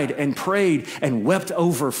cried and prayed and wept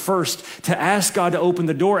over first to ask God to open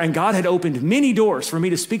the door. And God had opened many doors for me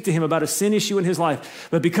to speak to him about a sin issue in his life.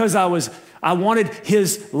 But because I wanted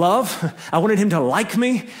his love, I wanted him to like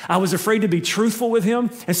me, I was afraid to be truthful with him.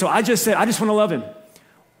 And so I just said, I just want to love him.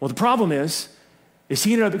 Well, the problem is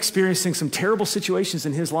he ended up experiencing some terrible situations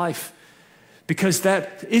in his life because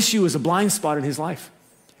that issue is a blind spot in his life.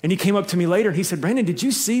 And he came up to me later and he said, Brandon, did you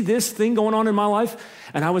see this thing going on in my life?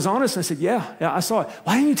 And I was honest. And I said, yeah, I saw it.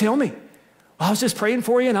 Why didn't you tell me? Well, I was just praying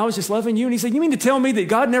for you and I was just loving you. And he said, you mean to tell me that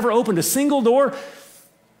God never opened a single door?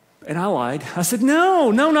 And I lied. I said, no,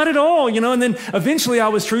 not at all. And then eventually I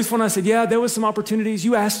was truthful and I said, yeah, there was some opportunities.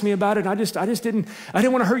 You asked me about it. I didn't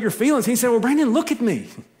want to hurt your feelings. And he said, well, Brandon, look at me.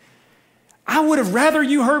 I would have rather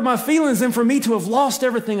you hurt my feelings than for me to have lost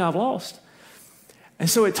everything I've lost. And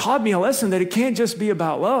so it taught me a lesson that it can't just be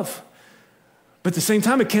about love, but at the same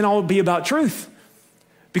time, it can't all be about truth.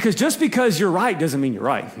 Because just because you're right doesn't mean you're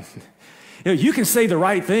right. You can say the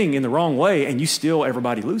right thing in the wrong way and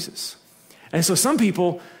everybody loses. And so some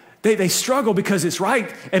people, they struggle because it's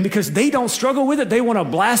right, and because they don't struggle with it, they want to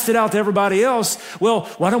blast it out to everybody else. Well,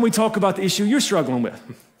 why don't we talk about the issue you're struggling with?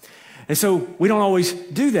 And so we don't always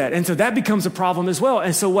do that. And so that becomes a problem as well.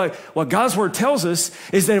 And so what God's word tells us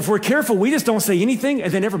is that if we're careful, we just don't say anything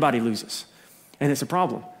and then everybody loses. And it's a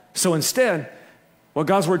problem. So instead, what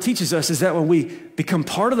God's word teaches us is that when we become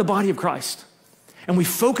part of the body of Christ and we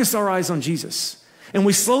focus our eyes on Jesus and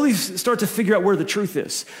we slowly start to figure out where the truth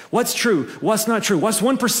is, what's true, what's not true, what's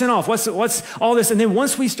 1% off, what's all this. And then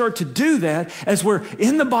once we start to do that, as we're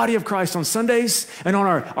in the body of Christ on Sundays and on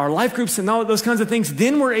our life groups and all those kinds of things,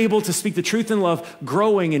 then we're able to speak the truth in love,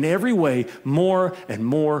 growing in every way more and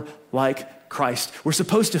more like Christ. We're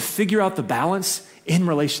supposed to figure out the balance in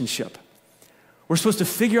relationship. We're supposed to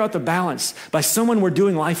figure out the balance by someone we're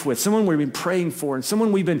doing life with, someone we've been praying for, and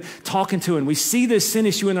someone we've been talking to, and we see this sin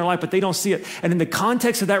issue in their life, but they don't see it. And in the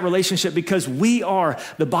context of that relationship, because we are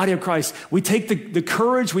the body of Christ, we take the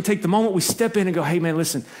courage, we take the moment, we step in and go, hey man,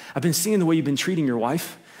 listen, I've been seeing the way you've been treating your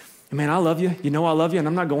wife. And man, I love you. You know I love you, and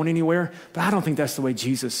I'm not going anywhere, but I don't think that's the way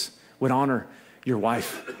Jesus would honor your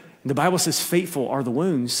wife. And the Bible says faithful are the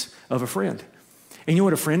wounds of a friend. And you know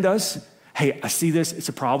what a friend does? Hey, I see this, it's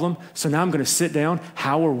a problem, so now I'm going to sit down.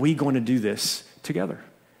 How are we going to do this together?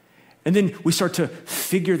 And then we start to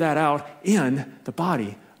figure that out in the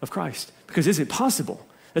body of Christ. Because is it possible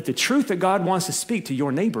that the truth that God wants to speak to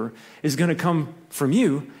your neighbor is going to come from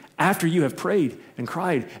you after you have prayed and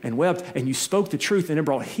cried and wept and you spoke the truth and it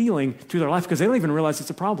brought healing through their life because they don't even realize it's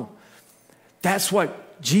a problem? That's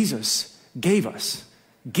what Jesus gave us,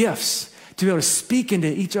 gifts to be able to speak into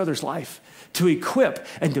each other's life, to equip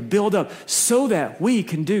and to build up so that we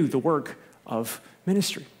can do the work of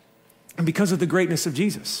ministry. And because of the greatness of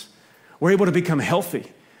Jesus, we're able to become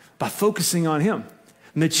healthy by focusing on him,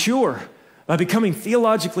 mature by becoming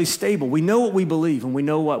theologically stable. We know what we believe and we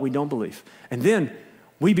know what we don't believe. And then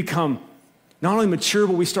we become not only mature,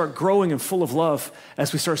 but we start growing and full of love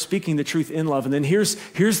as we start speaking the truth in love. And then here's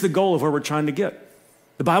the goal of where we're trying to get.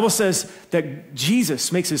 The Bible says that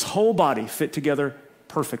Jesus makes his whole body fit together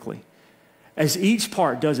perfectly. as each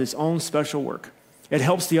part does its own special work, it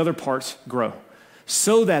helps the other parts grow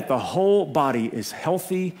so that the whole body is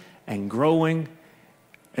healthy and growing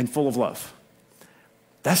and full of love.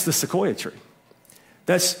 That's the sequoia tree.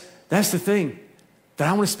 That's the thing that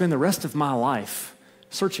I want to spend the rest of my life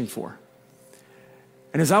searching for.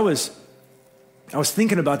 And as I was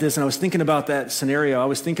thinking about this, and I was thinking about that scenario, I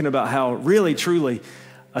was thinking about how really, truly,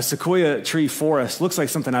 a sequoia tree forest looks like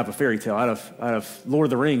something out of a fairy tale, out of Lord of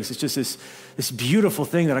the Rings. It's just this beautiful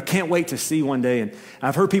thing that I can't wait to see one day. And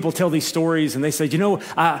I've heard people tell these stories, and they say,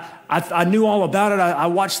 I knew all about it. I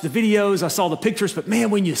watched the videos, I saw the pictures, but man,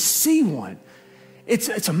 when you see one,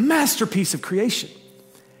 it's a masterpiece of creation.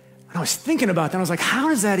 And I was thinking about that, and I was like,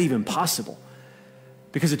 how is that even possible?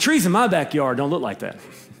 Because the trees in my backyard don't look like that.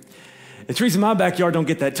 The trees in my backyard don't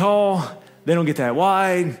get that tall, they don't get that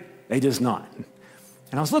wide, they just not.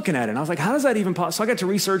 And I was looking at it, and I was like, how does that even possible? So I got to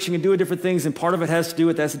researching and doing different things, and part of it has to do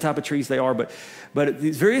with that's the type of trees they are. But at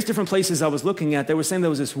these various different places I was looking at, they were saying there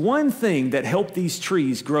was this one thing that helped these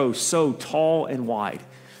trees grow so tall and wide.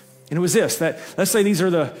 And it was this, that let's say these are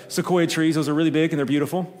the sequoia trees. Those are really big, and they're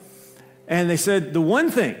beautiful. And they said the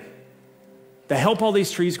one thing that help all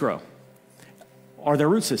these trees grow are their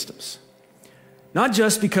root systems. Not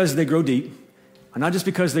just because they grow deep, and not just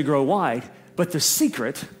because they grow wide, but the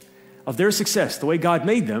secret of their success, the way God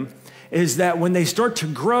made them, is that when they start to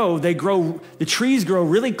grow, the trees grow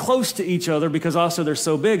really close to each other because also they're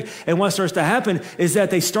so big. And what starts to happen is that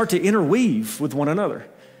they start to interweave with one another.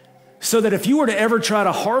 So that if you were to ever try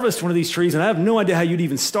to harvest one of these trees, and I have no idea how you'd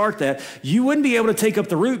even start that, you wouldn't be able to take up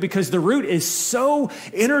the root because the root is so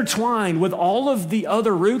intertwined with all of the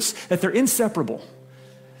other roots that they're inseparable.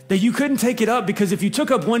 That you couldn't take it up because if you took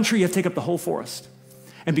up one tree, you have to take up the whole forest.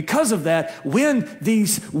 And because of that, when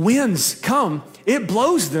these winds come, it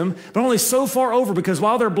blows them, but only so far over, because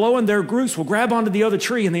while they're blowing, their roots will grab onto the other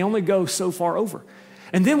tree and they only go so far over.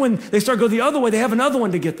 And then when they start to go the other way, they have another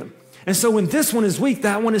one to get them. And so when this one is weak,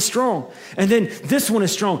 that one is strong. And then this one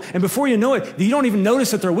is strong. And before you know it, you don't even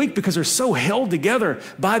notice that they're weak because they're so held together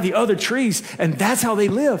by the other trees. And that's how they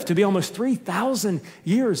live to be almost 3,000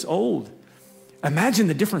 years old. Imagine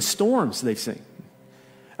the different storms they've seen.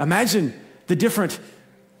 Imagine the different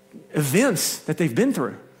events that they've been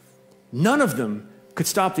through. None of them could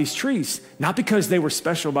stop these trees, not because they were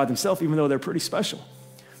special by themselves, even though they're pretty special,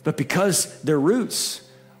 but because their roots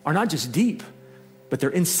are not just deep, but they're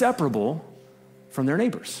inseparable from their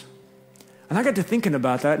neighbors. And I got to thinking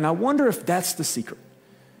about that, and I wonder if that's the secret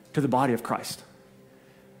to the body of Christ.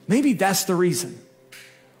 Maybe that's the reason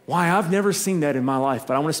why I've never seen that in my life,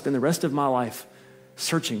 but I want to spend the rest of my life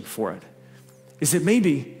searching for it. Is that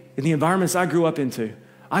maybe in the environments I grew up into,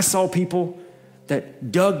 I saw people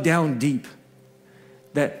that dug down deep,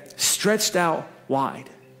 that stretched out wide.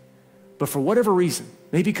 But for whatever reason,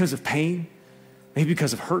 maybe because of pain, maybe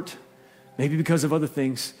because of hurt, maybe because of other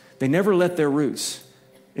things, they never let their roots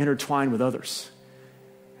intertwine with others.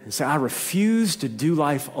 And say, I refuse to do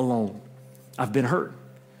life alone. I've been hurt.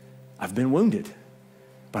 I've been wounded.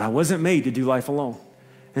 But I wasn't made to do life alone.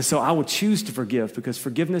 And so I will choose to forgive because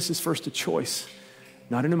forgiveness is first a choice,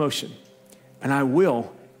 not an emotion. And I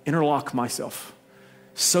will interlock myself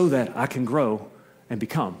so that I can grow and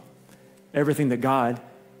become everything that God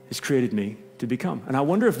has created me to become. And I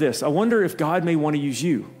wonder if God may want to use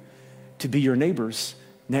you to be your neighbor's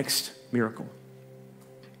next miracle.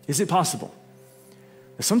 Is it possible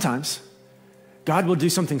that sometimes God will do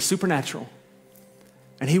something supernatural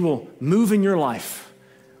and he will move in your life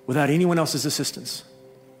without anyone else's assistance?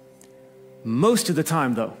 Most of the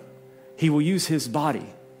time, though, he will use his body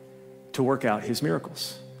to work out his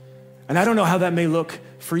miracles. And I don't know how that may look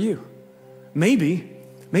for you. Maybe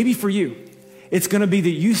for you, it's going to be that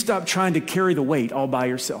you stop trying to carry the weight all by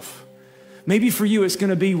yourself. Maybe for you, it's going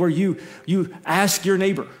to be where you ask your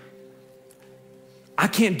neighbor, I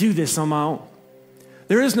can't do this on my own.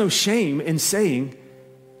 There is no shame in saying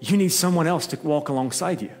you need someone else to walk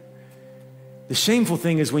alongside you. The shameful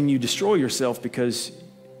thing is when you destroy yourself because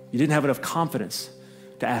you didn't have enough confidence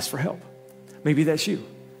to ask for help. Maybe that's you.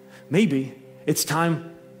 Maybe it's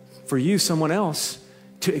time for you, someone else,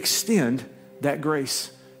 to extend that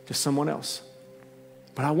grace to someone else.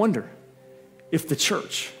 But I wonder if the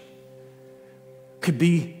church could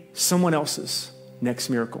be someone else's next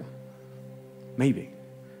miracle. Maybe.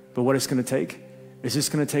 But what it's going to take is it's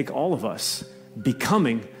going to take all of us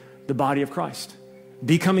becoming the body of Christ,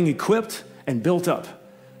 becoming equipped and built up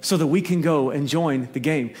so that we can go and join the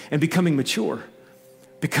game and becoming mature,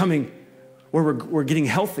 becoming where we're getting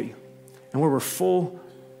healthy and where we're full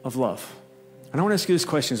of love. And I want to ask you this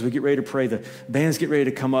question as we get ready to pray. The bands get ready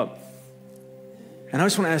to come up. And I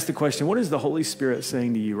just want to ask the question, what is the Holy Spirit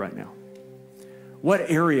saying to you right now? What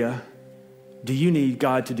area do you need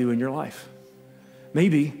God to do in your life?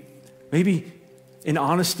 Maybe in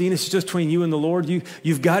honesty, and it's just between you and the Lord,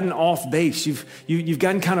 you've gotten off base. You've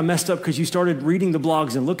gotten kind of messed up because you started reading the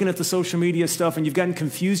blogs and looking at the social media stuff, and you've gotten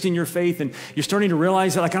confused in your faith, and you're starting to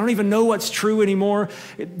realize that, like, I don't even know what's true anymore.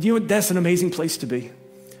 You know, that's an amazing place to be,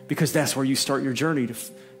 because that's where you start your journey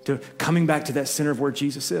to coming back to that center of where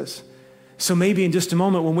Jesus is. So maybe in just a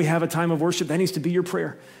moment when we have a time of worship, that needs to be your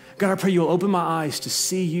prayer. God, I pray you'll open my eyes to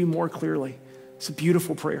see you more clearly. It's a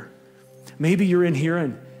beautiful prayer. Maybe you're in here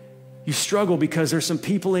and you struggle because there's some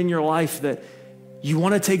people in your life that you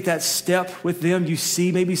want to take that step with them. You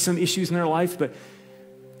see maybe some issues in their life, but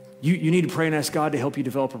you need to pray and ask God to help you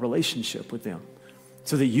develop a relationship with them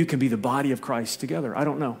so that you can be the body of Christ together. I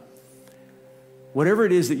don't know. Whatever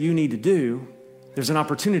it is that you need to do, there's an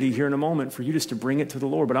opportunity here in a moment for you just to bring it to the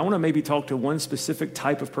Lord. But I want to maybe talk to one specific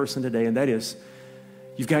type of person today, and that is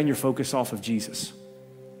you've gotten your focus off of Jesus.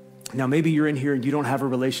 Now, maybe you're in here and you don't have a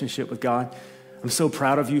relationship with God. I'm so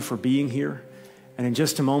proud of you for being here. And in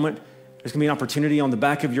just a moment, there's going to be an opportunity on the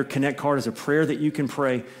back of your Connect card as a prayer that you can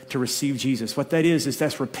pray to receive Jesus. What that is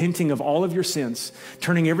that's repenting of all of your sins,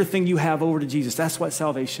 turning everything you have over to Jesus. That's what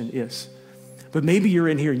salvation is. But maybe you're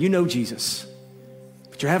in here and you know Jesus,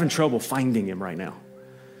 but you're having trouble finding him right now.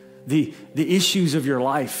 The issues of your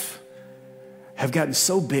life have gotten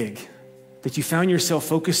so big that you found yourself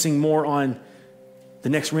focusing more on the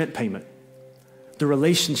next rent payment, the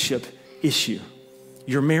relationship issue,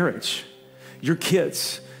 your marriage, your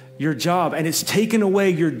kids, your job, and it's taken away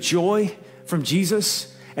your joy from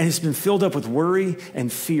Jesus, and it's been filled up with worry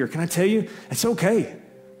and fear. Can I tell you, it's okay.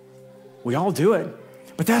 We all do it,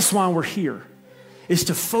 but that's why we're here, is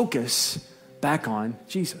to focus back on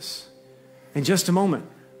Jesus. In just a moment,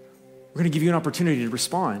 we're going to give you an opportunity to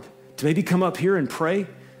respond, to maybe come up here and pray,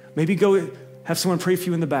 maybe go have someone pray for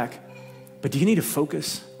you in the back. But do you need to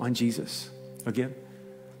focus on Jesus again?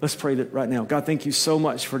 Let's pray that right now. God, thank you so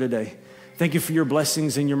much for today. Thank you for your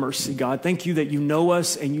blessings and your mercy, God. Thank you that you know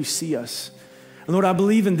us and you see us. And Lord, I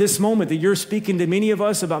believe in this moment that you're speaking to many of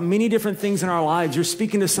us about many different things in our lives. You're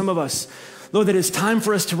speaking to some of us, Lord, that it's time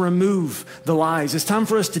for us to remove the lies. It's time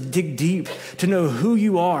for us to dig deep, to know who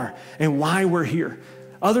you are and why we're here.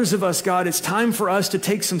 Others of us, God, it's time for us to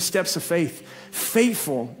take some steps of faith.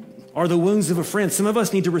 Faithful are the wounds of a friend. Some of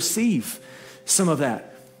us need to receive some of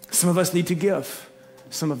that. Some of us need to give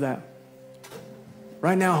some of that.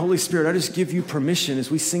 Right now, Holy Spirit, I just give you permission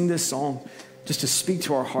as we sing this song just to speak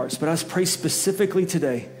to our hearts. But I just pray specifically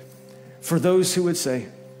today for those who would say,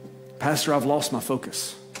 Pastor, I've lost my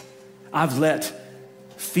focus. I've let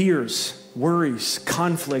fears, worries,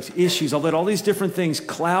 conflict, issues, I've let all these different things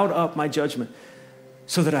cloud up my judgment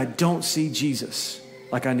so that I don't see Jesus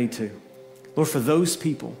like I need to. Lord, for those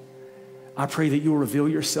people, I pray that you will reveal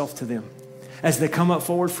yourself to them. As they come up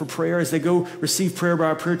forward for prayer, as they go receive prayer by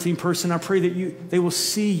our prayer team person, I pray that they will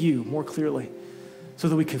see you more clearly so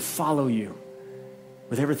that we can follow you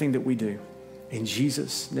with everything that we do. In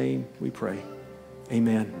Jesus' name we pray.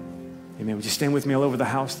 Amen. Amen. Would you stand with me all over the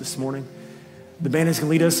house this morning? The band is going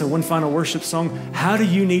to lead us in one final worship song. How do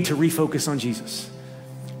you need to refocus on Jesus?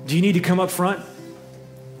 Do you need to come up front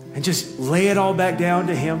and just lay it all back down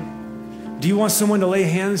to him? Do you want someone to lay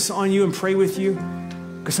hands on you and pray with you?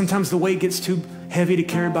 Because sometimes the weight gets too heavy to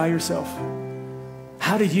carry by yourself.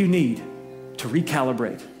 How do you need to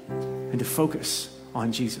recalibrate and to focus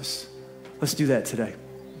on Jesus? Let's do that today.